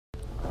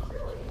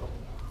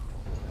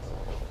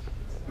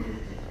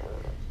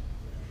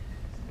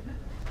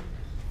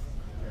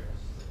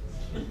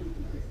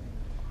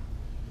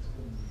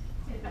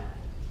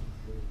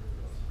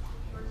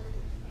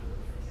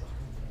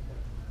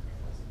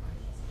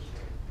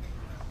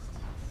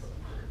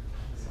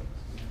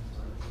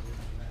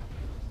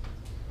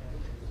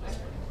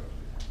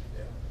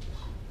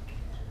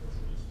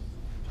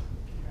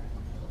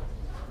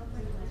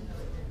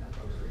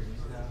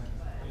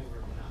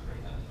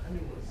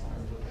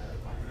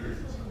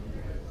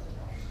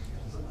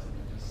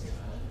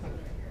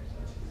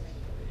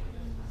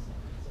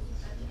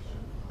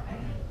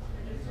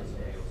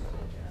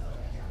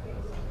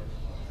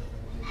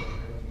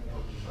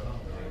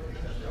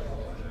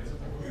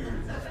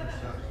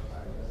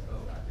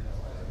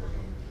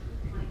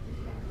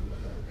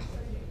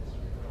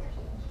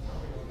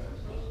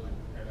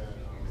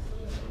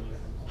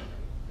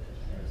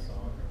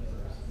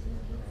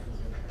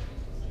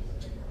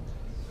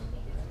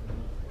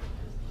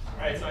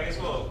right, so I guess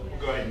we'll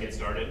go ahead and get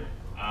started.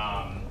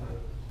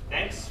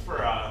 Thanks for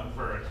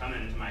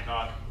coming to my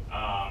talk,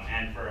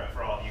 and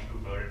for all of you who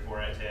voted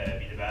for it to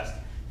be the best.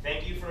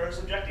 Thank you for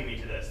subjecting me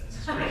to this. This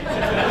is great.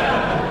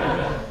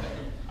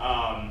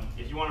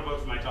 If you want to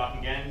vote for my talk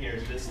again,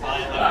 here's this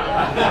slide.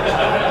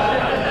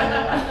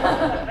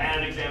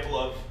 And an example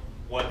of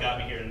what got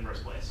me here in the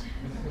first place.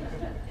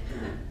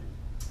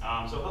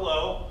 So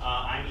hello,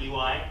 I'm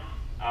Eli.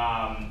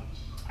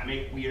 I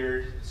make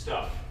weird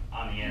stuff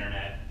on the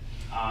internet.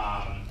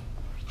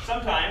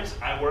 Sometimes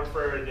I work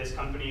for this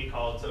company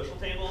called Social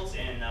Tables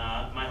in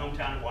my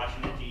hometown of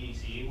Washington,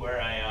 D.C.,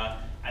 where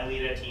I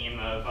lead a team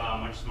of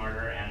much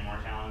smarter and more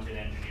talented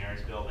engineers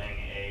building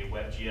a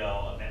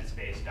WebGL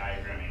event-space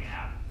diagramming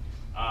app.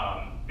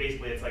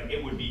 Basically, it's like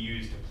it would be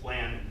used to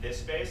plan this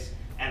space,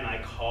 and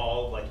I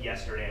called like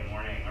yesterday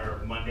morning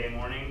or Monday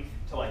morning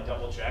to like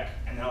double check,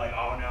 and they're like,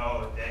 oh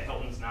no, the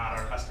Hilton's not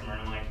our customer,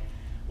 and I'm like,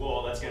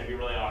 well, that's going to be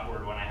really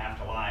awkward when I have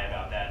to lie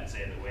about that and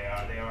say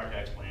that they are to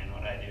explain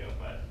what I do,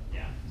 but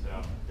yeah, so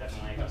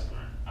definitely a customer.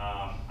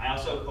 I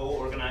also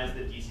co-organize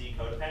the DC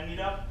CodePen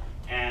meetup,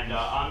 and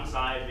on the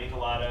side make a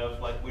lot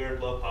of like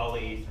weird low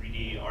poly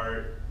 3D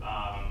art,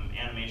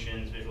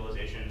 animations,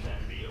 visualizations,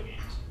 and video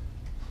games.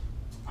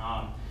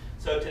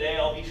 So today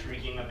I'll be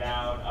shrieking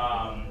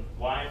about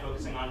why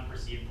focusing on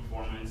perceived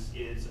performance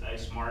is a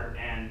smart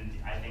and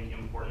I think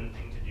important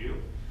thing to do.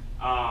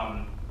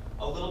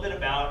 A little bit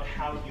about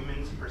how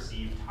humans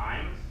perceive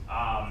time,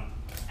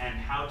 and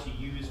how to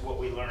use what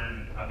we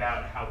learn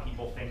about how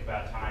people think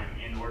about time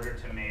in order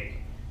to make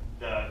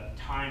the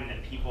time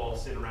that people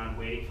sit around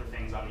waiting for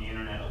things on the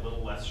internet a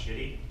little less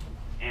shitty.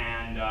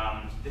 And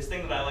this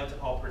thing that I like to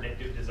call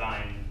predictive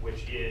design,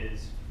 which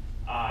is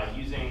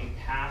using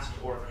past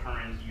or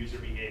current user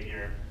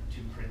behavior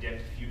to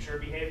predict future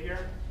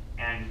behavior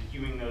and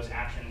queuing those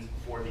actions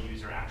before the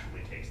user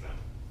actually takes them.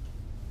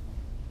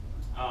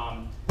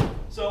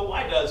 So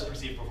why does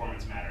perceived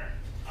performance matter?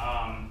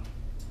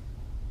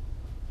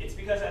 It's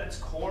because at its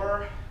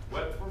core,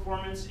 web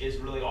performance is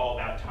really all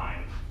about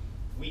time.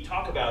 We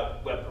talk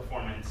about web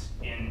performance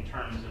in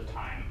terms of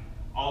time.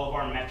 All of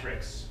our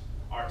metrics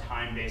are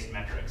time-based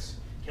metrics.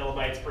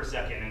 Kilobytes per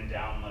second in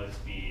download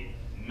speed,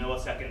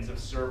 milliseconds of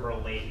server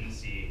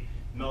latency,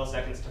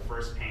 milliseconds to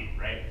first paint,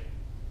 right?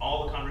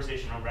 All the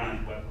conversation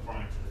around web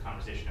performance is a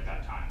conversation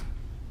about time.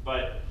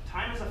 But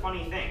time is a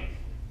funny thing.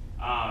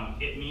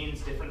 It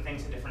means different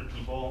things to different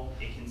people.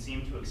 It can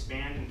seem to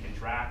expand and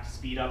contract,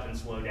 speed up and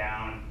slow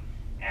down.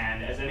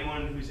 And as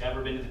anyone who's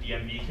ever been to the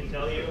DMV can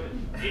tell you,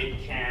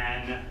 it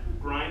can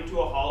grind to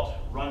a halt,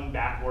 run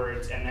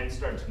backwards, and then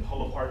start to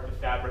pull apart the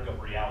fabric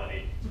of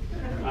reality.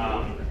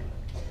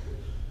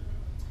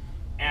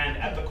 And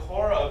at the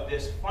core of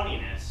this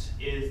funniness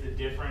is the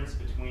difference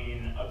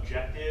between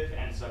objective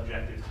and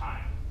subjective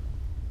time,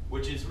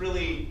 which is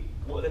really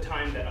the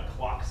time that a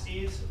clock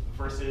sees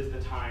versus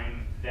the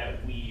time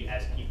that we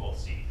as people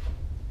see.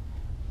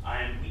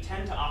 And we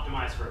tend to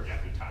optimize for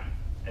objective time,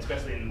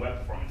 especially in web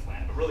performance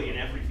land, but really in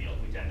every field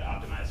we tend to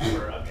optimize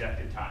for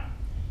objective time.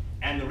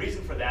 And the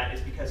reason for that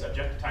is because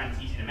objective time is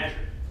easy to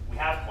measure. We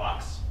have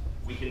clocks,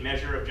 we can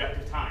measure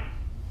objective time,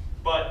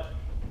 but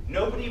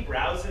nobody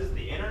browses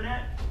the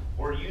internet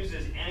or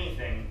uses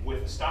anything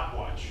with a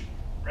stopwatch,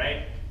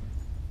 right?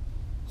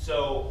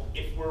 So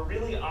if we're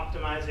really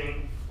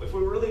optimizing, if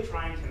we're really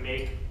trying to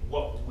make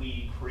what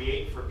we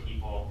create for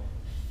people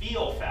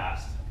feel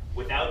fast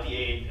without the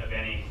aid of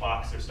any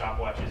clocks or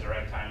stopwatches or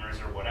egg timers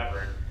or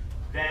whatever,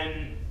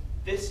 then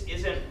this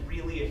isn't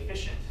really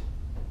efficient.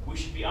 We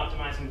should be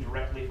optimizing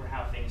directly for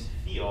how things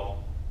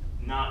feel,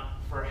 not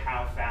for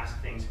how fast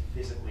things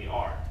physically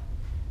are.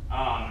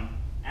 And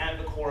at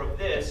the core of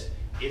this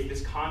is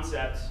this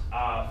concept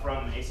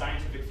from a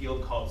scientific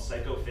field called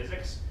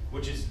psychophysics,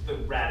 which is the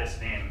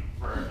raddest name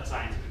for a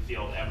scientific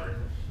field ever.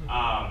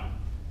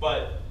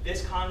 But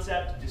this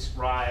concept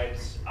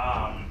describes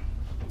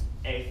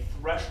a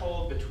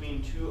threshold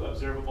between two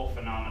observable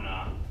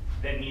phenomena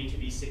that need to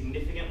be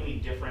significantly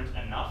different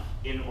enough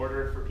in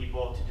order for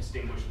people to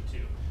distinguish the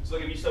two. So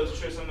like if you show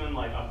someone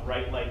like a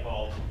bright light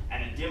bulb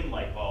and a dim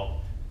light bulb,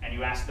 and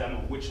you ask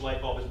them which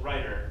light bulb is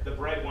brighter, the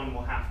bright one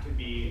will have to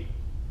be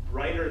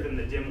brighter than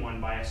the dim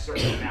one by a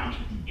certain amount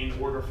in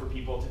order for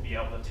people to be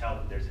able to tell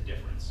that there's a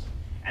difference.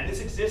 And this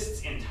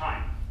exists in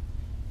time.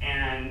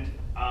 And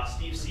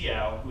Steve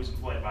Seow, who was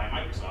employed by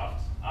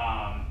Microsoft,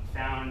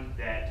 found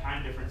that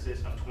time differences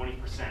of 20%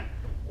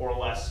 or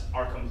less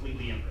are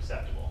completely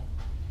imperceptible.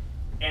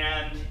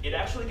 And it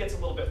actually gets a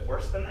little bit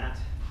worse than that,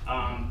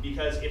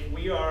 because if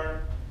we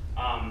are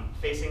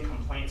facing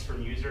complaints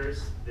from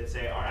users that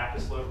say our app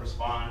is slow to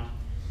respond,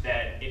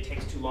 that it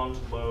takes too long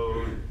to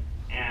load,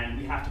 and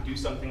we have to do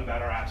something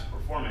about our app's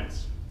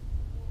performance,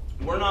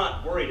 we're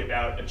not worried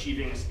about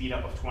achieving a speed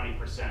up of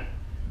 20%.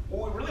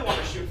 What we really want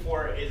to shoot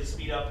for is a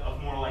speed up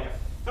of more like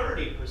a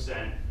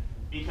 30%,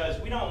 because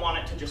we don't want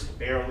it to just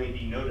barely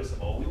be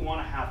noticeable. We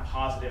want to have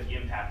positive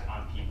impact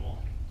on people.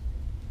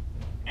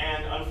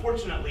 And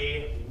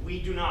unfortunately, we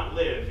do not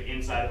live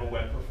inside of a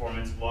web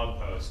performance blog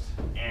post.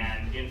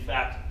 And in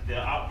fact,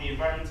 the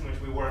environments in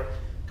which we work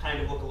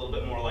kind of look a little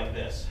bit more like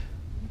this.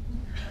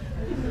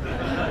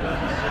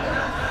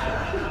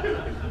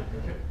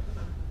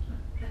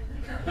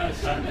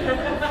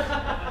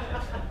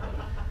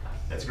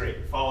 That's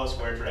great. Follow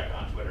Square Trek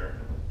on Twitter.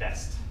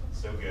 Best.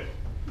 So good.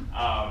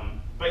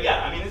 But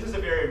yeah, I mean, this is a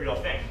very real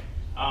thing,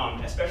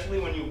 especially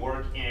when you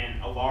work in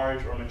a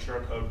large or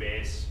mature code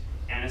base,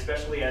 and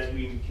especially as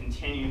we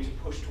continue to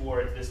push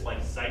towards this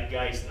like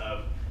zeitgeist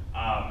of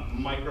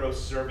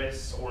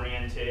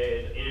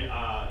microservice-oriented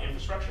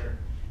infrastructure.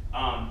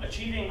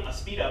 Achieving a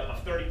speed up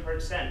of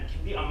 30%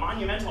 can be a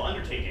monumental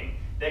undertaking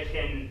that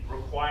can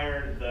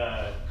require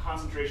the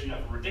concentration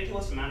of a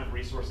ridiculous amount of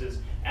resources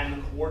and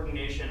the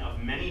coordination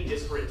of many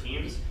disparate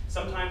teams,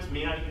 sometimes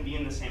may not even be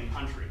in the same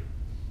country.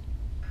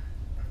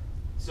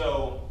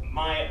 So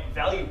my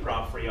value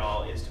prop for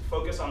y'all is to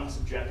focus on this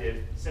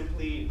objective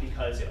simply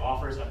because it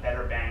offers a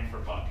better bang for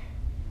buck.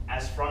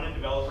 As front-end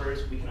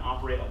developers, we can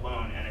operate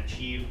alone and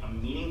achieve a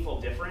meaningful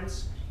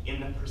difference in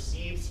the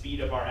perceived speed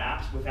of our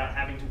apps without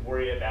having to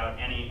worry about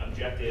any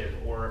objective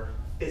or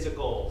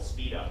physical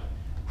speed up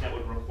that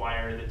would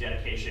require the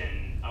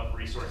dedication of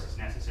resources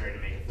necessary to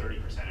make a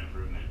 30%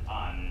 improvement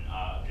on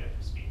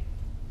objective speed.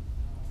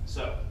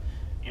 So,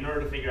 in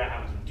order to figure out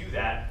how we can do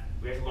that,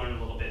 we have to learn a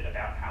little bit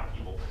about how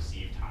people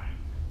perceive time.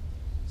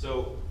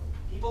 So,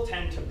 people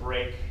tend to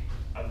break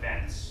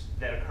events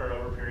that occur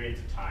over periods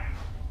of time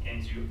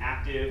into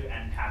active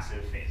and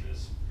passive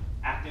phases.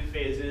 Active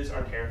phases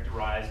are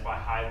characterized by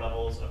high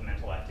levels of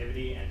mental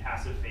activity, and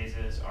passive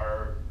phases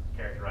are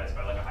characterized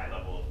by like a high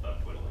level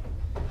of twiddling.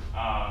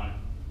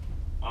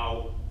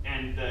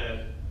 And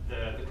the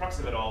crux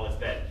of it all is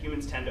that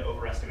humans tend to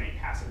overestimate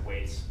passive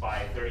weights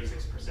by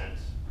 36%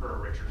 per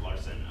Richard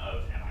Larson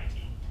of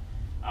MIT.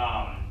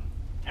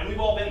 And we've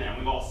all been there, and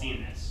we've all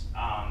seen this.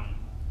 I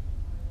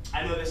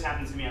know this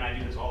happens to me, and I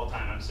do this all the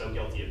time. I'm so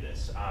guilty of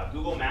this.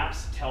 Google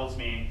Maps tells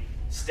me,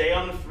 stay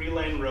on the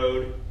 3-lane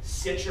road,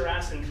 sit your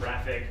ass in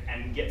traffic,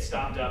 and get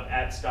stopped up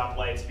at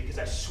stoplights because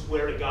I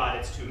swear to God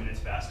it's 2 minutes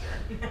faster.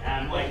 And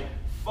I'm like,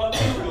 fuck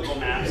you, Google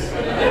Maps.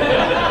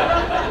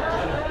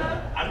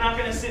 I'm not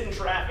gonna sit in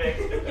traffic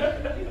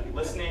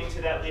listening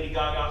to that Lady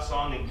Gaga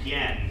song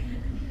again.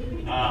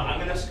 I'm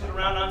gonna scoot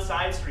around on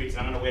side streets,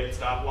 and I'm gonna wait at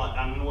stop signs,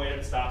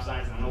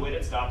 and I'm gonna wait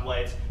at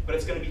stoplights, but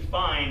it's gonna be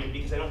fine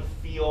because I don't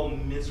feel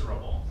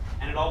miserable.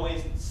 And it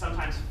always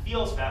sometimes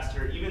feels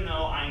faster, even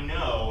though I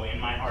know in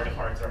my heart of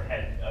hearts or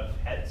head of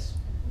heads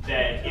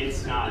that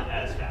it's not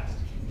as fast.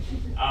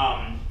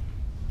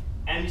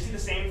 And you see the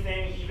same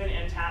thing even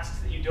in tasks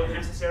that you don't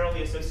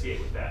necessarily associate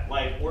with that,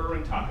 like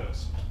ordering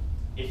tacos.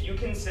 If you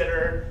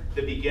consider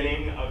the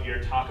beginning of your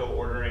taco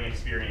ordering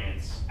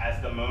experience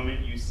as the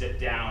moment you sit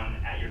down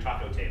at your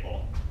taco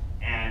table,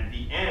 and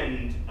the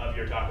end of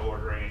your taco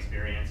ordering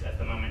experience as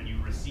the moment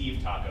you receive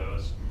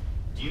tacos,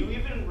 do you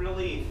even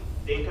really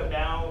think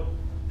about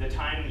the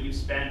time that you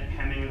spent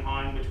hemming and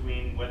hawing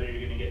between whether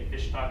you're going to get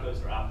fish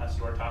tacos or al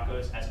pastor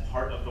tacos as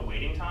part of the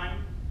waiting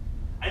time?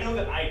 I know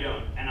that I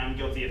don't, and I'm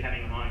guilty of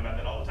hemming and hawing about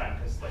that all the time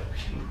because like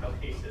we can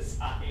really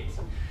decide.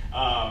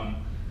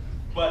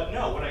 But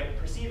no, what I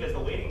perceive as the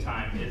waiting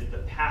time is the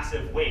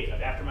passive wait of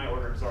after my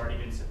order has already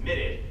been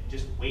submitted,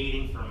 just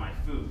waiting for my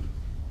food.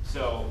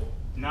 So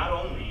not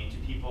only do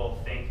people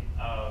think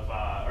of,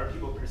 or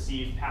people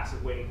perceive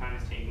passive waiting time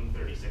as taking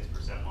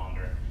 36%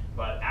 longer,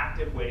 but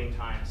active waiting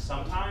time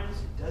sometimes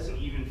doesn't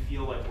even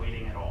feel like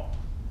waiting at all.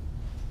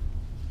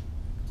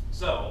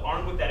 So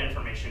armed with that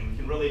information, we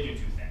can really do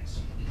two things.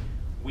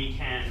 We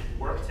can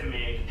work to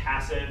make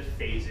passive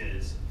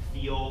phases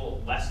feel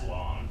less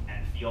long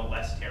and feel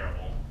less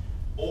terrible,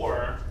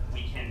 or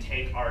we can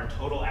take our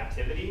total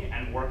activity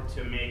and work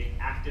to make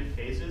active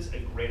phases a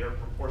greater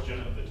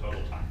proportion of the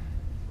total time.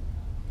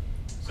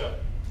 So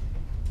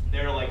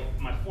there are like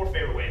my 4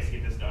 favorite ways to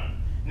get this done.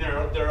 And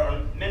there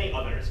are many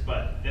others,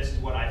 but this is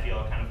what I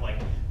feel kind of like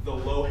the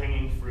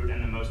low-hanging fruit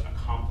and the most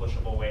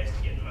accomplishable ways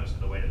to get most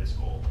of the way to this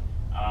goal.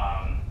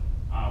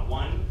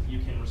 One, you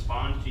can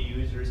respond to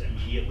users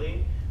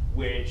immediately,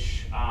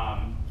 which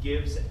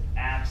gives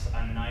apps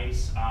a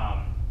nice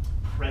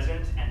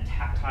present and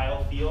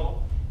tactile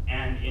feel,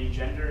 and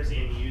engenders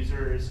in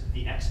users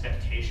the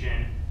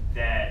expectation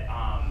that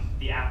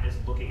the app is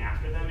looking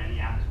after them and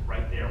the app is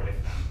right there with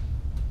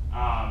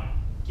them.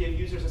 Give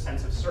users a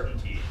sense of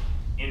certainty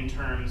in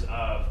terms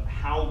of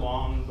how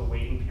long the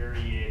waiting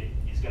period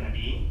is going to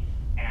be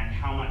and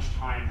how much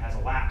time has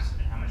elapsed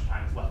and how much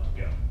time is left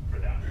to go for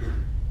them.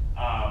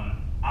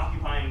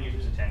 Occupying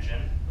users'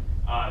 attention,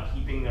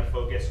 keeping their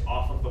focus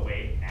off of the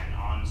wait and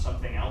on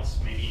something else,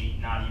 maybe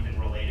not even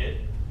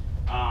related,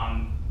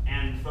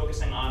 and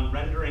focusing on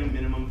rendering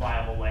minimum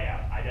viable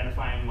layout,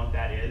 identifying what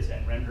that is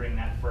and rendering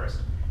that first.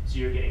 So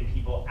you're getting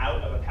people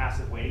out of a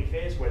passive waiting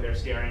phase where they're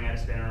staring at a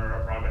spinner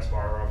or a progress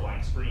bar or a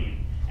blank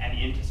screen and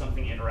into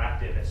something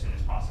interactive as soon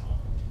as possible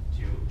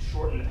to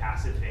shorten the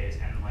passive phase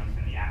and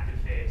lengthen the active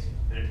phase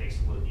that it takes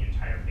to load the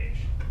entire page.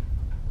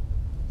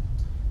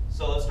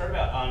 So let's start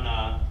about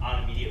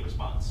on immediate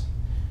response.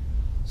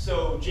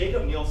 So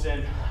Jacob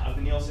Nielsen of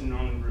the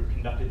Nielsen-Norman Group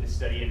conducted this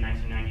study in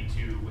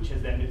 1992, which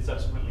has then been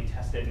subsequently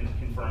tested and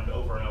confirmed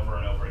over and over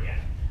and over again.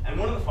 And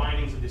one of the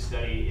findings of this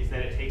study is that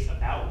it takes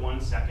about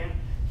 1 second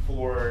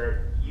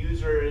for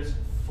users'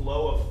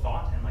 flow of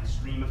thought and like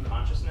stream of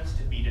consciousness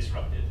to be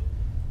disrupted.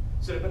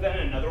 So to put that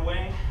in another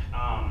way,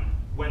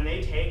 when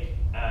they take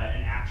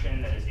an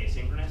action that is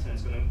asynchronous and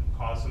it's going to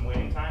cause some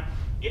waiting time,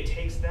 it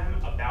takes them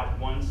about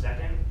 1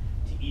 second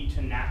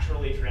to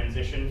naturally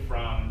transition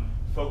from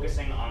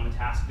focusing on the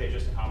task they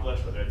just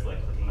accomplished, whether it's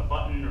like clicking a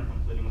button or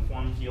completing a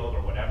form field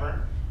or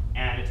whatever,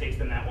 and it takes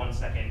them that 1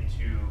 second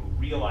to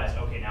realize,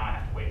 okay, now I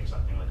have to wait for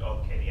something, like,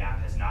 okay, the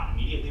app has not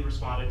immediately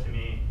responded to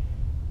me,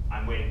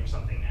 I'm waiting for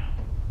something now.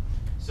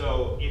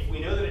 So if we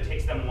know that it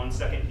takes them 1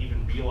 second to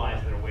even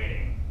realize they're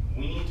waiting,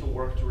 we need to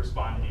work to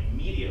respond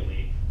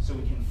immediately so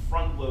we can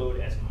front load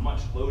as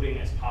much loading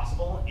as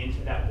possible into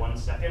that 1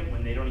 second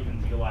when they don't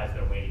even realize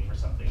they're waiting for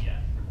something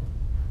yet.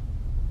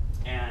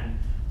 And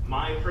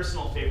my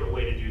personal favorite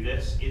way to do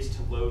this is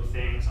to load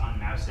things on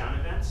mouse down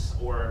events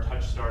or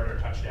touch start or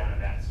touch down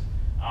events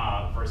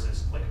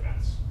versus click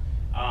events.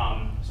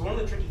 So one of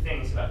the tricky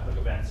things about click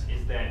events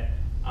is that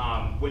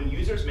when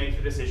users make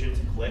the decision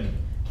to click,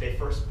 they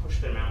first push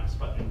their mouse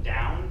button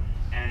down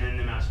and then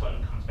the mouse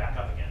button comes back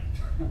up again.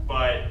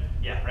 But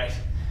yeah, right,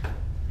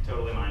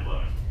 totally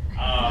mind-blowing.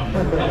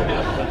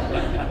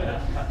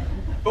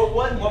 But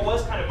what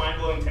was kind of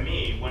mind-blowing to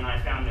me when I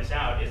found this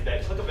out is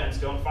that click events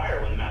don't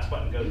fire when the mouse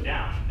button goes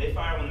down. They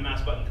fire when the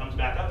mouse button comes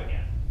back up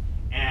again.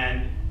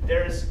 And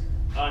there's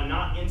a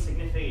not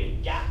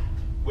insignificant gap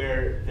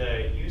where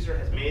the user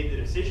has made the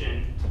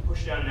decision to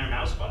push down their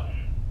mouse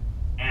button,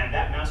 and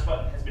that mouse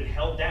button has been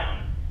held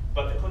down,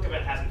 but the click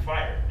event hasn't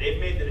fired. They've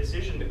made the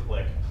decision to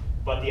click,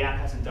 but the app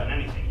hasn't done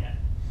anything yet.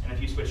 And if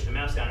you switch to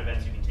mouse down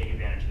events, you can take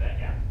advantage of that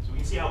gap. So we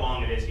can see how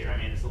long it is here. I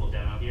made this little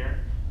demo here.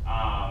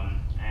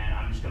 And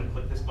I'm just going to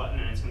click this button,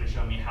 and it's going to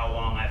show me how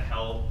long I've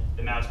held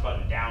the mouse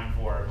button down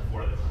for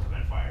before the click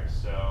event fires.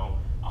 So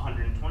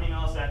 120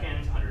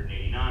 milliseconds,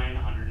 189,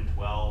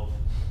 112,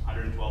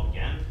 112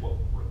 again. Whoa,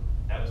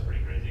 that was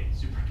pretty crazy.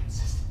 Super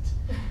consistent.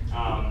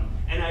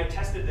 And I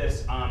tested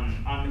this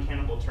on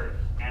Mechanical Turk,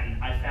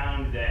 and I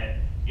found that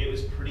it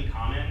was pretty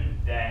common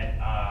that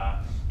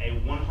a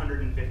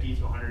 150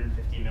 to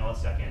 150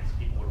 milliseconds,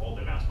 people would hold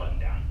their mouse button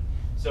down.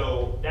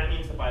 So that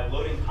means that by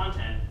loading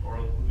content or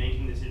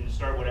making the decision to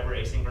start whatever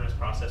asynchronous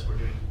process we're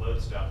doing to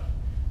load stuff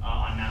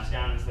on mouse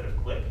down instead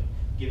of click,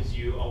 gives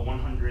you a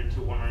 100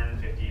 to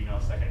 150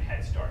 millisecond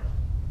head start.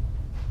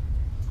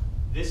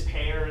 This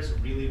pairs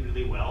really,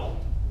 really well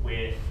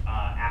with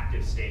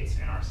active states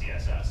in our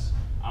CSS.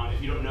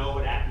 If you don't know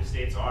what active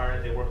states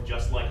are, they work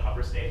just like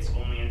hover states,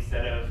 only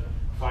instead of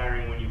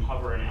firing when you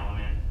hover an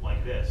element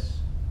like this.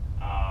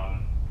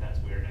 That's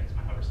weird, because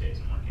my hover state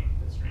isn't working.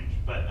 That's strange.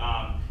 But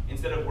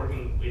instead of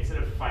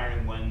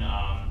firing when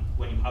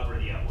you hover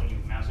when you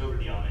mouse over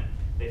the element,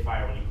 they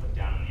fire when you click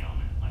down on the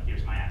element. Like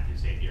here's my active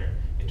state here.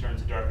 It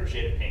turns a darker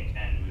shade of pink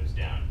and moves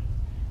down.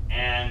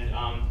 And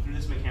through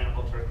this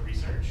Mechanical Turk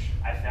research,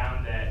 I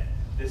found that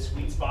the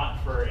sweet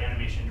spot for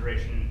animation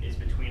duration is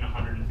between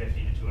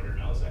 150 to 200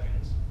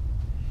 milliseconds.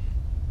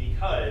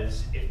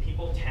 Because if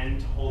people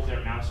tend to hold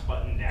their mouse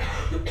button down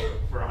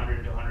for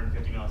 100 to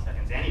 150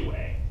 milliseconds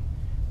anyway,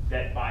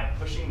 that by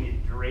pushing the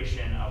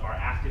duration of our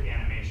active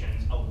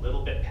animations a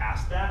little bit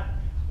past that,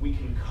 we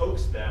can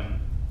coax them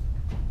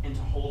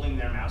into holding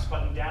their mouse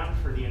button down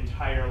for the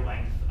entire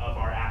length of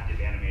our active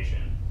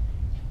animation,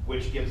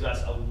 which gives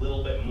us a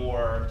little bit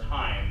more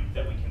time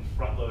that we can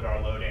front load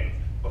our loading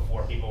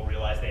before people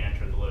realize they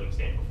entered the loading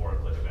state before a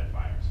click event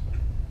fires.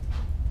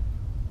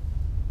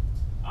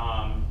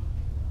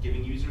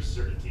 Giving users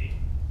certainty.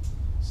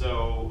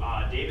 So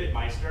David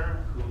Meister,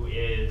 who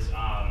is,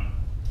 God,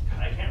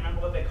 I can't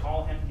remember what they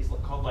call him. He's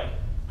called like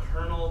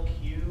Colonel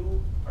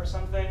Q or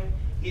something.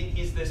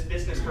 He's this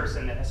business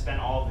person that has spent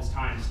all of his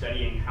time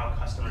studying how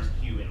customers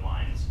queue in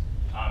lines.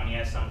 And he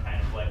has some kind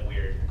of like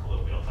weird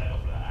colloquial title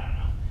for that, I don't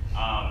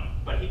know.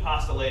 But he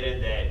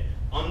postulated that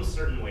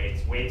uncertain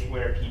waits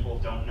where people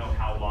don't know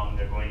how long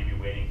they're going to be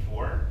waiting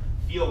for,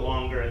 feel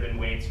longer than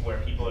waits where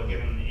people are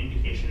given an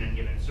indication and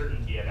given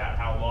certainty about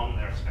how long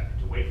they're expected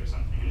to wait for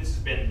something. And this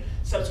has been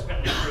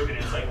subsequently proven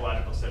in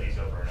psychological studies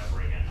over and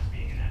over again as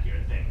being an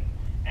accurate thing.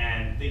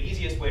 And the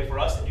easiest way for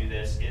us to do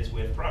this is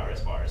with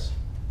progress bars.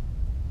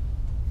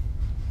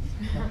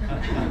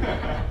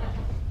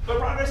 But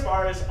progress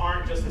bars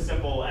aren't just as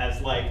simple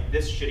as like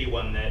this shitty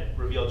one that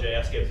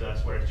Reveal.js gives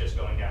us where it's just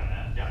going down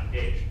the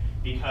page.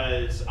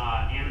 Because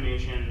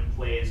animation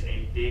plays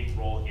a big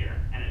role here,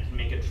 and it can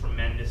make a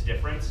tremendous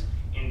difference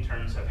in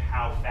terms of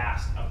how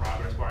fast a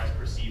progress bar is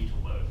perceived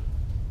to load.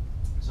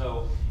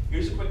 So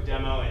here's a quick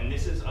demo, and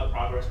this is a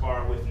progress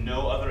bar with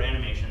no other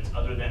animations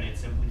other than it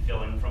simply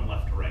filling from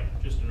left to right,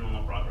 just a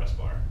normal progress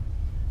bar.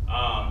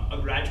 A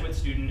graduate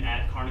student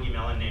at Carnegie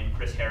Mellon named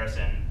Chris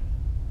Harrison,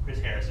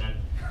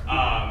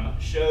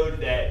 showed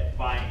that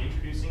by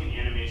introducing an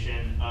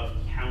animation of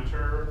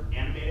counter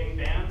animating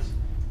bands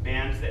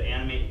that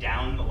animate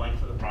down the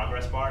length of the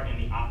progress bar in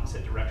the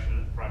opposite direction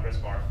that the progress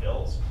bar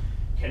fills,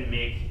 can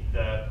make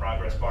the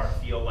progress bar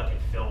feel like it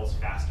fills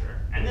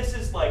faster. And this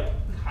is like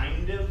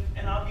kind of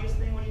an obvious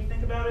thing when you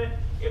think about it.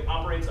 It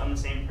operates on the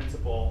same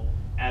principle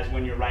as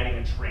when you're riding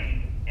a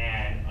train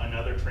and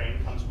another train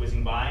comes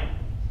whizzing by,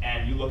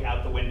 and you look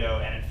out the window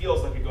and it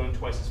feels like you're going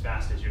twice as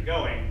fast as you're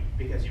going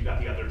because you've got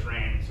the other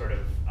train sort of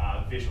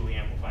visually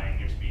amplifying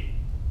your speed.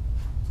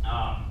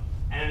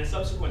 And in a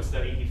subsequent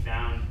study, he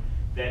found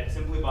that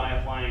simply by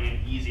applying an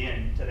ease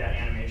in to that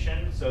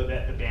animation so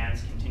that the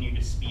bands continue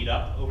to speed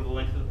up over the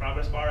length of the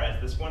progress bar,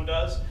 as this one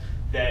does,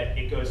 that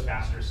it goes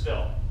faster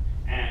still.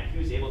 And he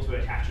was able to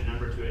attach a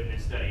number to it in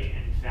his study,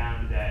 and he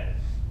found that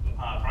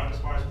progress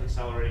bars with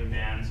accelerating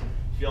bands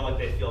feel like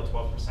they feel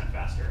 12%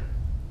 faster.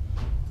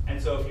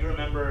 And so if you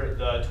remember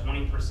the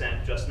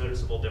 20% just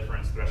noticeable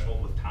difference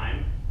threshold with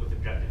time, with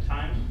objective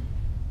time,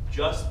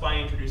 just by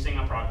introducing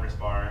a progress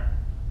bar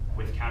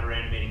with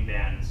counter-animating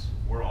bands,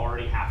 we're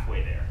already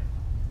halfway there.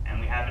 And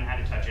we haven't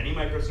had to touch any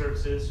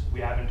microservices. We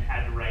haven't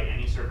had to write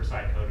any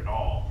server-side code at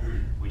all.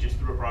 We just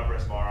threw a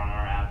progress bar on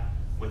our app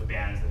with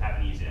bands that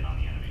have an ease in on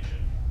the animation.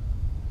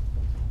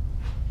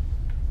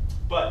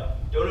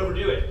 But don't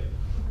overdo it.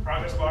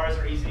 Progress bars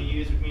are easy to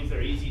use, which means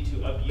they're easy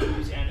to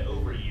abuse and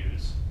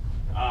overuse.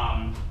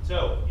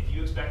 So if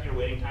you expect your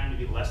waiting time to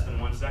be less than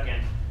 1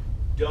 second,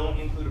 don't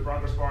include a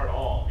progress bar at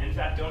all. In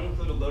fact, don't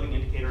include a loading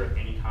indicator of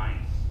any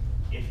kind.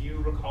 If you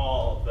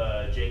recall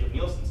the Jacob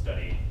Nielsen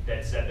study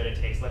that said that it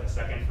takes like a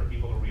second for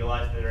people to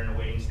realize that they're in a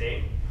waiting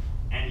state,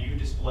 and you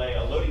display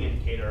a loading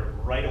indicator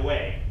right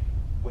away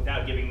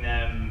without giving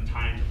them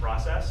time to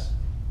process,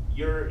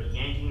 you're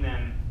yanking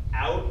them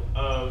out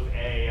of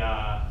an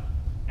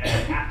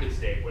active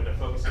state where they're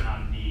focusing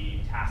on the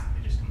task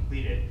that they just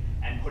completed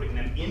and putting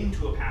them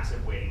into a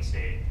passive waiting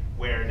state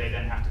where they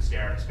then have to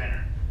stare at a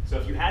spinner. So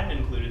if you hadn't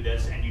included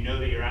this and you know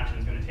that your action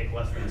is going to take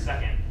less than a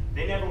second,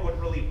 they never would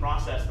really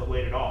process the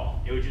wait at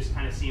all. It would just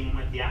kind of seem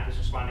like the app is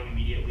responding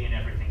immediately and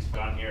everything's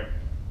done here,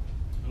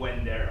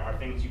 when there are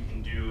things you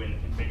can do in the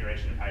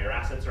configuration of how your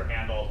assets are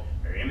handled,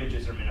 or your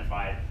images are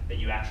minified, that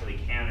you actually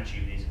can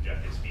achieve these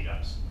objective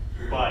speedups.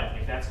 But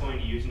if that's going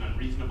to use an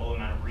unreasonable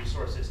amount of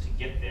resources to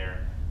get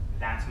there,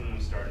 that's when we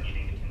start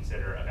needing to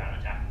consider about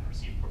attacking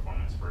perceived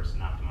performance first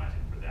and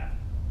optimizing for that.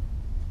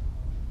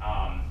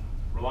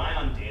 Rely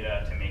on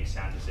data to make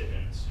sound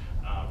decisions.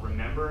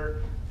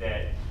 Remember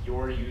that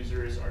your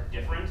users are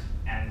different,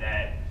 and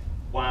that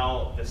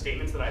while the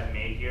statements that I've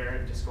made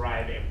here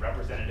describe a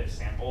representative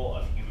sample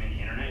of human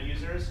internet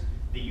users,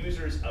 the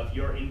users of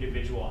your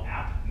individual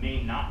app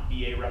may not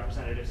be a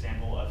representative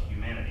sample of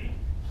humanity.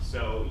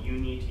 So you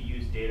need to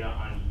use data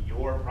on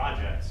your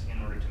projects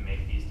in order to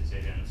make these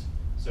decisions.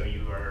 So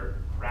you are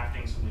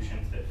crafting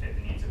solutions that fit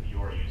the needs of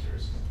your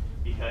users.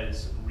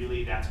 Because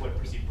really that's what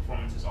perceived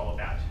performance is all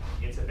about.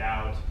 It's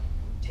about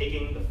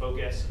taking the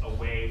focus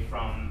away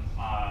from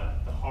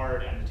the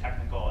hard and the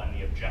technical and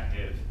the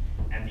objective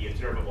and the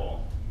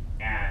observable,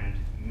 and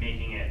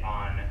making it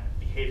on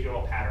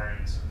behavioral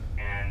patterns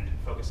and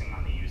focusing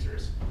on the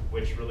users,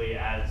 which really,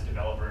 as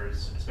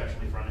developers,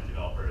 especially front-end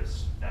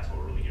developers, that's what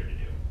we're really here to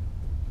do.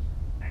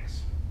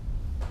 Thanks.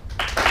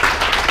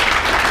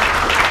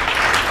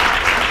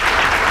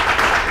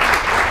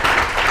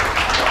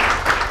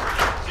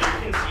 So you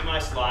can see my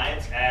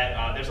slides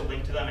at, there's a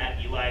link to them at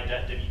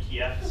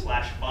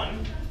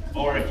eli.wtf/fun,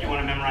 or if you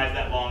want to memorize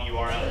that long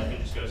URL, you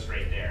can just go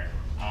straight there.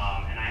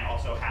 And I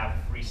also have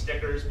free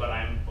stickers, but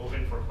I'm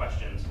open for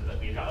questions because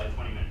we've got like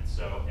 20 minutes.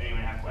 So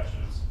anyone have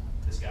questions?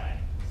 This guy.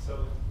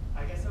 So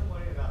I guess I'm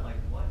wondering about like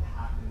what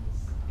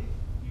happens if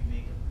you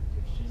make a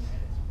prediction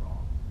and it's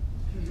wrong.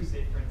 So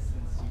say, for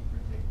instance, you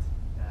predict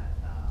that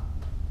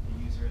the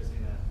user is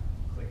going to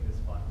click this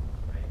button,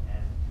 right?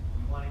 And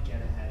you want to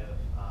get ahead of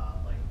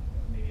like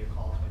maybe a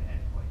call to an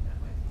endpoint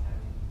that might be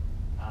heavy.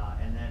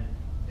 And then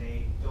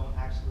they don't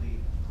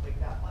actually click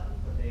that button,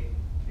 but they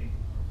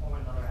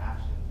perform another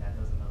action that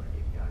does another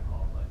API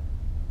call. But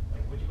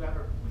like, would you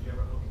ever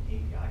hook an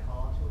API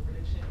call onto a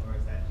prediction, or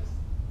is that just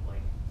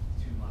like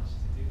too much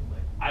to do?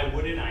 Like, I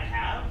wouldn't, I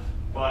have,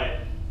 but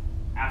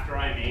after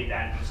I made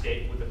that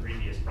mistake with the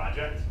previous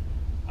project,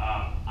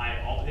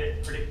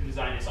 predictive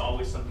design is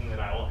always something that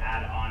I will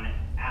add on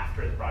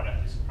after the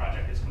project is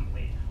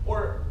complete.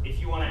 Or if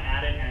you want to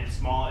add it and it's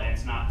small and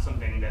it's not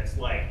something that's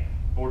like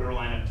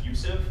borderline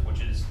abusive,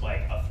 which is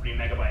like a 3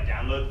 megabyte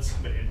download that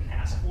somebody didn't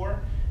ask for,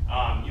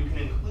 you can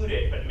include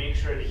it, but make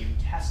sure that you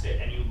test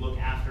it and you look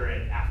after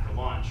it after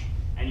launch,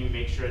 and you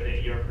make sure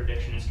that your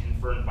prediction is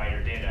confirmed by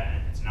your data, and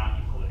if it's not,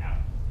 you pull it out.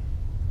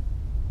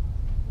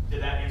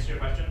 Did that answer your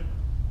question?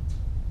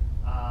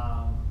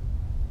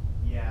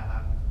 Yeah,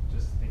 I'm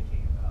just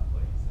thinking about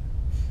what you said.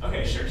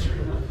 Okay, sure.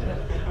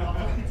 I'll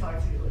probably talk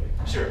to you later.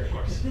 Sure, of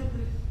course.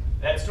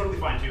 That's totally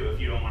fine too. If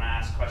you don't want to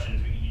ask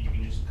questions, you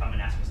can just come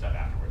and ask me stuff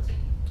afterwards.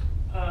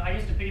 I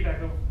guess to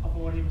piggyback off of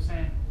what he was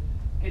saying,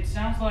 it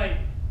sounds like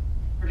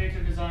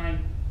predictive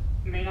design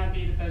may not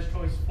be the best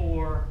choice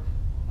for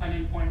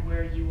an endpoint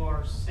where you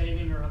are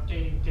saving or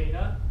updating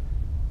data,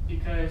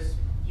 because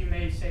you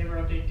may save or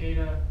update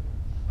data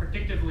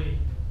predictively,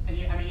 and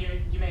you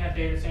may have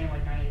data saying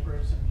like 98%,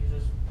 you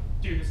just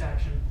do this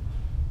action,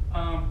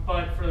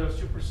 But for those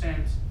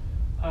 2%,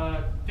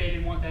 they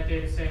didn't want that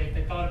data to say if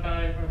they thought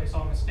about it or they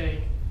saw a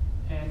mistake,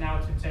 and now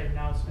it's been saved,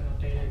 now it's been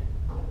updated,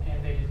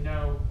 and they didn't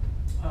know.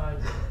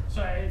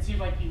 So it seems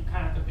like you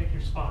kind of have to pick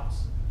your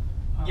spots.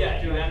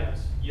 Yeah,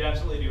 you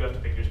absolutely do have to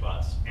pick your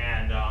spots.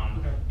 And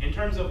in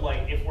terms of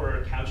like if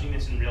we're couching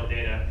this in real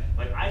data,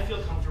 like I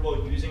feel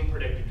comfortable using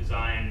predictive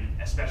design,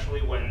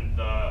 especially when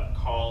the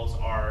calls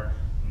are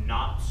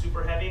not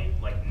super heavy,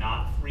 like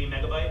not 3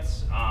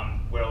 megabytes,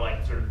 where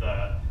like sort of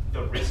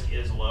the risk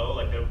is low,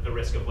 like the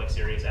risk of like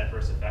serious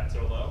adverse effects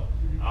are low.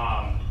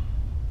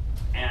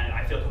 And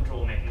I feel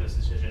comfortable making those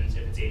decisions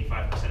if it's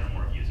 85% or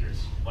more of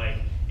users. Like,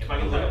 if I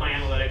can look at my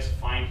analytics,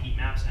 find heat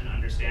maps, and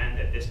understand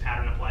that this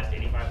pattern applies to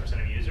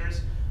 85% of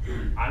users,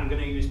 I'm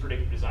going to use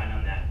predictive design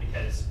on that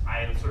because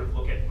I sort of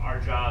look at our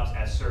jobs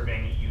as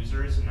serving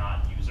users,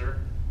 not user.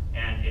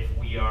 And if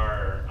we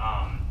are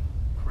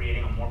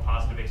creating a more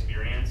positive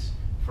experience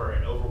for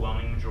an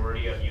overwhelming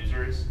majority of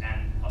users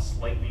and a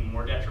slightly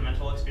more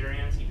detrimental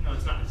experience, even though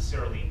it's not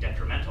necessarily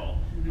detrimental,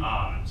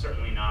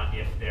 certainly not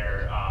if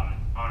they're on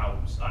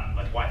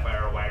like Wi-Fi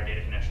or a wired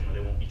data connection where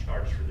they won't be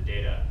charged for the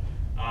data,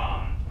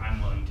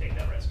 I'm willing to take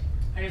that risk.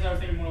 I guess I was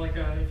thinking more like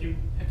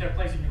if they're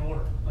placing an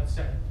order, let's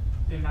say,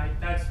 then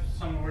that's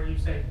somewhere where you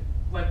say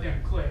let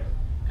them click.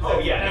 Oh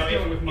yeah,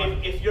 no,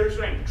 if you're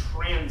trying to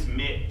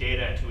transmit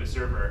data to a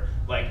server,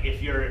 like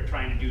if you're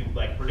trying to do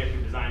like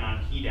predictive design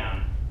on key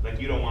down, like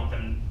you don't want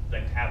them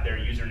like to have their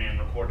username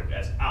recorded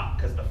as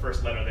because the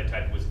first letter they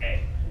typed was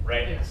A,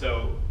 right? Yeah.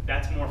 So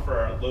that's more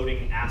for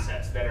loading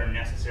assets that are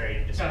necessary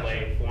to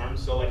display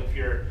forms. So like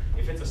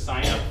if it's a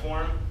sign up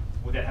form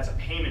that has a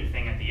payment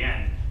thing at the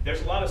end,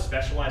 there's a lot of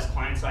specialized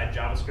client-side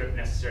JavaScript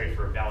necessary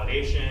for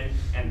validation,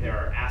 and there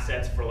are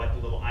assets for like the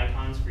little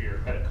icons for your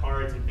credit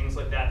cards and things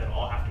like that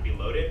all have to be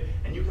loaded.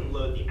 And you can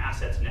load the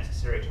assets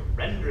necessary to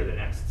render the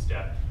next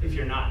step if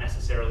you're not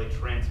necessarily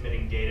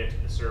transmitting data to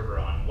the server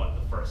on what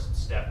the first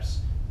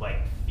steps like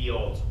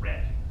fields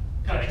read.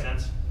 Does that make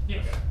sense?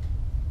 Yes. Okay.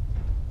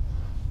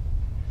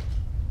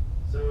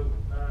 So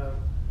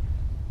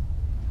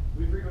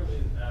we frequently,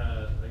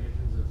 like in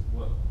terms of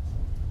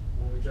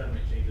when we try to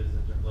make changes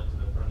in terms like to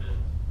the front end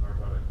of our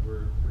product,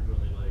 we're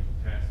frequently like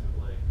tasked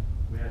with like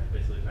we have to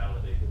basically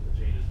validate that the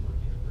change is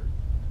working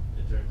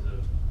in terms of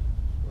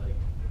like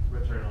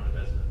return on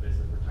investment,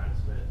 basically for time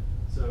spent.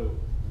 So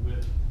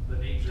with the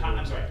nature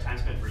I'm sorry, time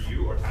spent for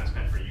you or time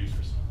spent for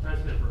users? Time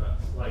spent for us,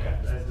 like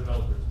as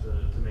developers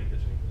to make the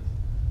changes.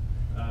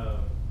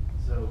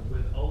 So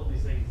with all of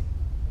these things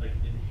like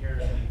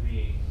inherently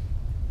being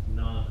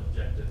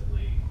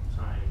non-objectively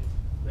timed,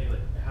 like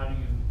how do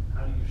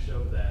you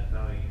show that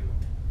value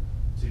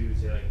to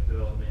say like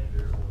development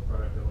manager or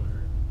product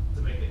owner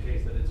to make the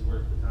case that it's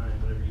worth the time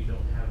whenever you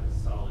don't have a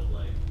solid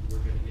like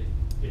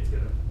it's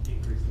gonna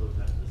increase load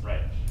time this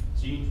right. much.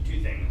 So you can do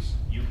 2 things.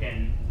 You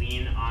can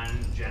lean on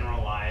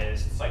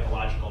generalized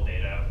psychological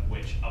data,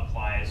 which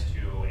applies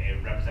to a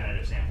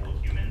representative sample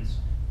of humans.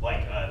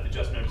 Like the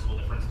just noticeable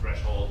difference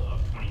threshold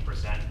of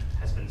 20%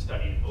 has been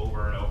studied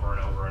over and over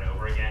and over and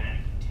over again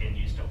and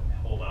continues to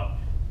hold up.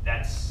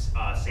 That's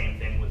same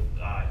thing with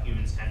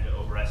humans tend to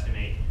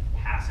overestimate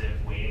passive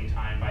waiting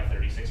time by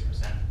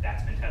 36%.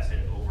 That's been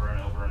tested over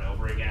and over and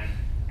over again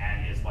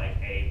and is like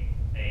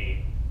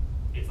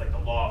it's like the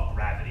law of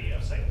gravity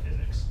of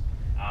psychophysics.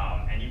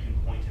 And you can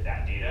point to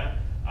that data.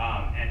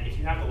 And if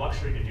you have the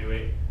luxury to do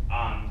it,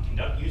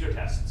 conduct user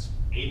tests.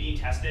 A/B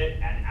test it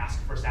and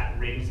ask for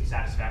ratings of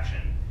satisfaction.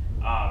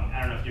 I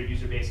don't know if your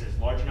user base is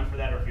large enough for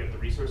that or if you have the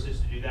resources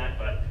to do that,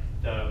 but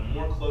the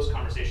more close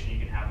conversation you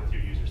can have with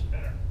your users, the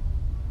better.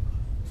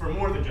 For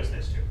more than just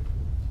this too.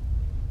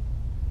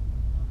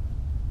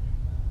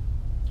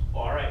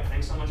 Well, all right,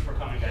 thanks so much for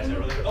coming, guys.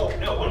 Oh,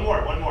 no, one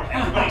more.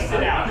 Everybody sit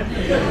down.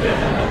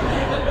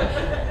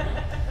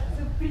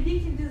 So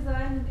predictive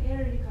design and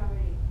error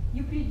recovery.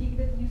 You predict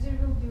that user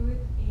will do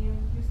it,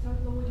 and you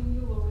start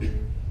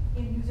loading,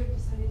 and user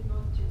decided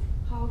not to.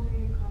 How do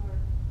you recover?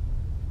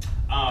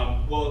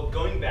 Well,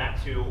 going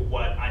back to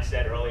what I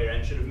said earlier,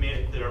 and should have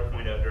made a clearer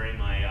point out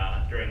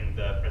during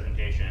the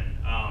presentation,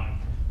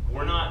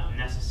 we're not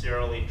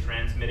necessarily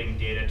transmitting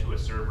data to a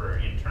server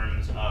in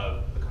terms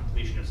of the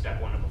completion of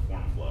step 1 of a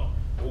form flow.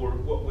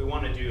 What we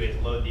want to do is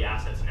load the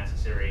assets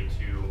necessary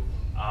to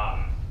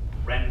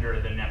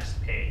render the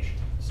next page.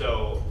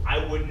 So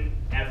I wouldn't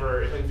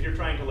ever, if you're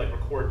trying to like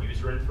record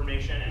user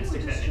information and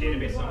stick that in a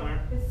database somewhere.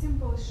 It's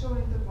simple as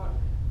showing the bar.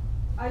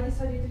 I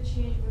decided to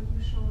change what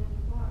you show in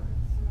the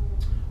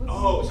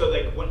bar. So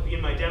like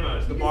in my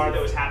demos, the bar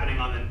that was happening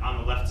on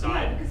the left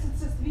side. Yeah, because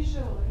it's just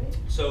visual, right?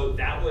 So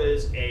that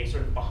was a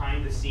sort of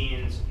behind the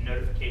scenes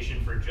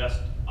notification for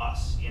just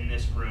us in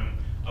this room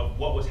of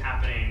what was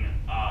happening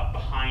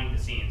behind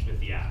the scenes with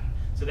the app.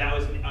 So that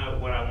was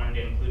what I wanted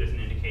to include as an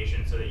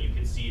indication so that you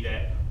could see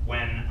that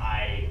when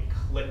I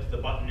clicked the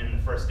button in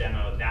the first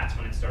demo, that's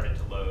when it started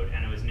to load.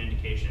 And it was an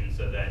indication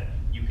so that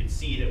you could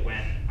see that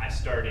when I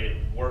started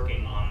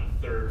working on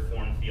the 3rd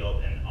form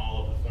field and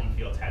all of the form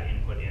fields had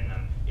input in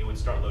them, it would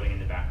start loading in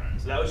the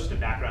background. So that was just a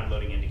background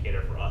loading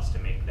indicator for us to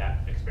make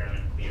that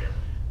experiment clear.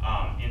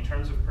 In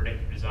terms of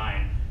predictive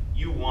design,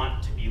 you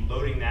want to be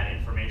loading that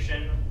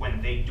information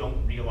when they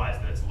don't realize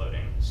that it's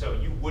loading. So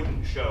you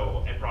wouldn't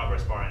show a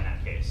progress bar in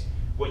that case.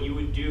 What you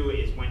would do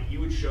is when you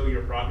would show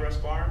your progress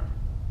bar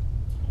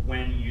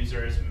when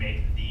users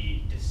make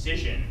the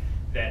decision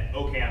that,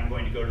 okay, I'm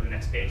going to go to the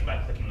next page by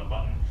clicking a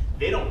button.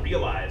 They don't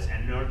realize,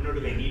 and nor do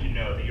they need to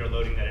know, that you're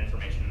loading that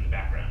information in the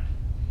background.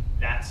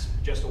 That's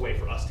just a way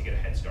for us to get a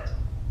head start.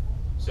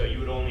 So you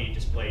would only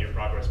display your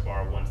progress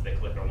bar once they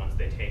click or once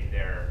they take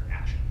their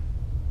action.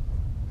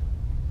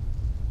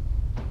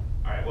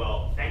 All right,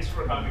 well, thanks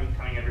for coming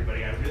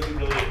everybody. I really,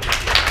 really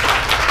appreciate it.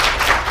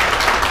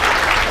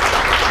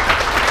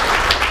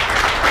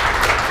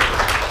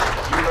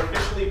 You were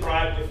officially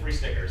bribed with free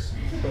stickers.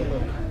 Thank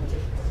you.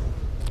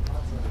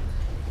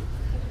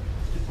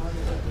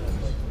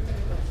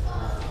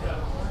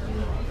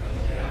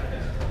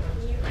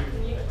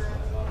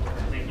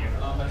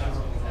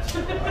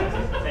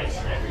 Thanks, I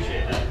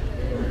appreciate that.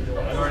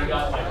 I've already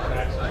got my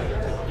production.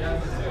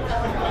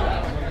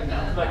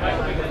 Like I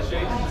can make that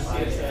change to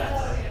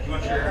CSS. You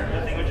want your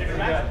thing with jigger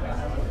back?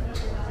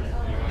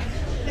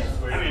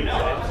 I mean, no,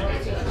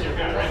 you're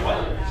good, right? What?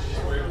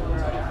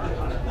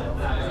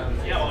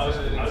 Yeah, well, I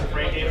was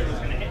afraid David was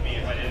going to hit me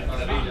if I didn't.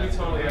 We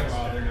totally have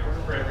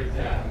for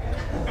everything.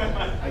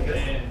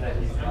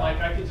 And like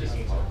I could just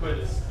put in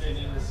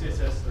the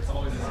CSS, there's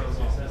always the same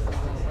CSS.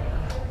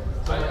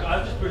 So like,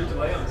 I'll just put a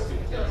delay on the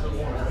student, so it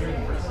won't hear me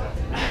for a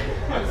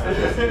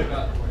second.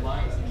 About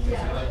lines and you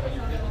like when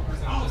you're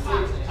 50%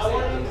 I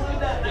want to include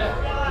that.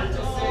 Yeah,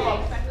 just say,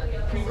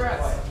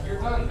 congrats, you're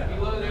done. We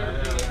loaded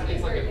everything.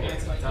 It's like a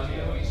fancy dummy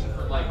animation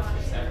for like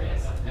 2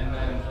 seconds, and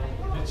then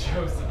it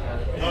shows the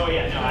Oh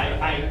yeah, no,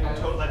 I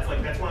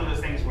totally, that's one of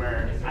those things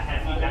where I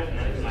had feedback from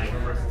them in my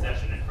first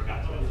session and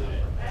forgot to include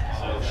it.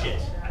 So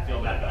shit, I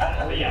feel bad about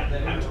that. But yeah,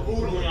 I'm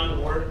totally on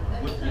board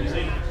with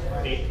using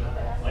fake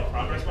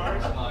progress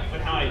bars.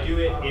 But how I do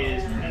it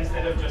is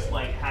instead of just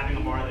like having a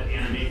bar that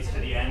animates to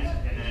the end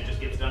and then it just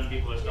gets done,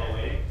 people are still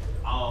waiting.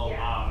 I'll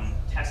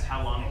test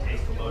how long it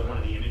takes to load one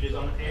of the images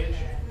on the page,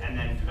 and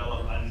then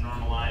develop a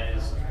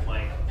normalized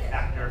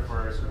factor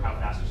for sort of how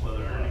fast a slow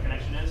the internet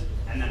connection is,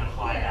 and then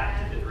apply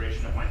that to the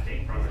duration of my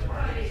fake progress bar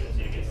animation so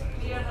you get some.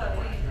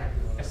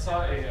 I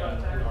saw an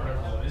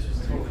article, and this was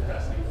totally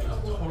fascinating. It was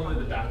totally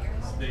the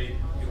backwards. They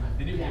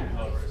didn't game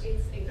developers,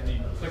 and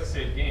you click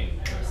save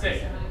game,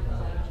 save,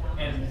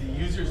 and the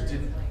users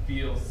didn't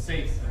feel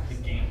safe that the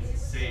game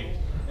was saved,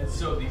 and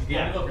so these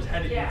game developers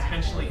had to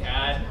intentionally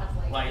add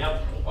like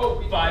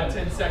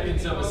 5-10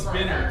 seconds of a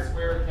spinner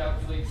where it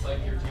calculates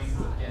like your chances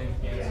of getting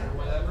cancer or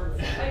whatever.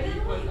 And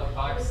you put a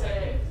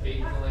 5-second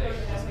fake delay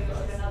just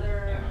because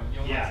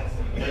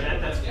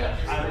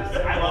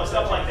I love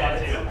stuff like that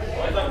too.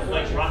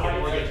 Like Rocket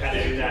Mortgage had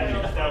to do that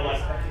because they're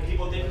like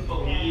people didn't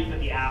believe that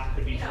the app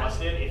could be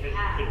trusted if it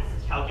could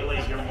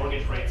calculate your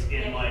mortgage rates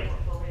in like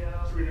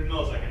 300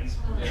 milliseconds.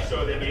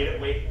 So they made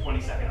it wait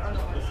 20 seconds.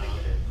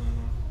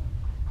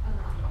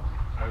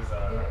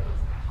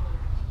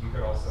 You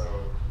could also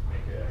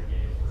make a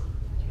game for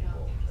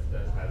people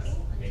that has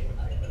make them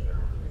think that they're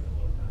improving the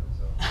load time.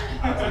 So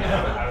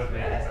I was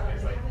making something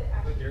like,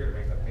 click here to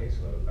make the page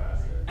load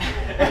faster.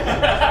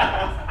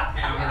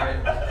 Hammer it,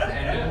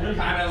 and it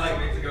kind of like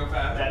makes it go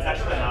faster. That's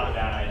actually not a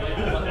bad idea.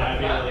 That'd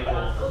be really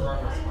cool.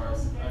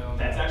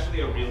 That's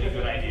actually a really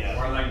good idea.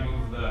 Or like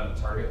move the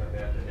target that they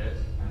have to hit,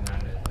 and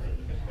then it.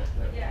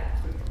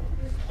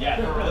 Yeah,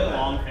 for really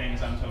long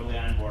things, I'm totally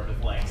on board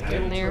with like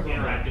having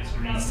interactive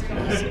screens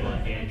and people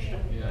engaged.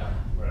 Yeah,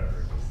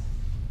 whatever.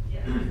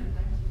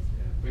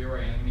 But you're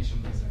right,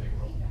 animation plays a big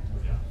role.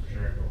 Yeah, for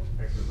sure. Cool.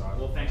 Thanks for the talk.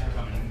 Well, thanks for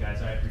coming in,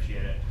 guys. I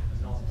appreciate it.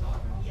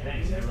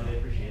 Thanks, I really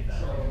appreciate that.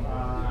 I don't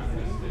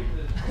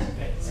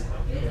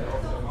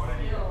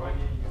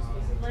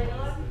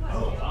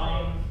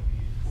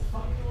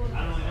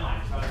really know. I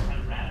just thought it was kind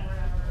of rad.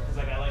 Because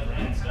like I like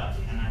random stuff,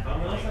 and I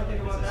thought like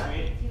this is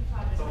sweet.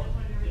 So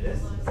this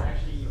is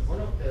actually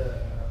one of the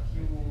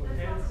few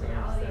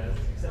enhancements that is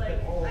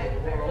accepted all over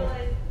the world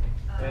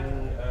and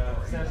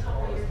stands for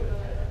all the stuff.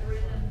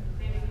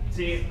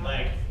 See,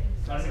 like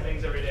learning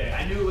things every day.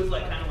 I knew it was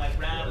like kind of like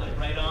rad, like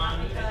right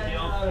on type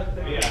deal.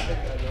 But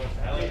yeah.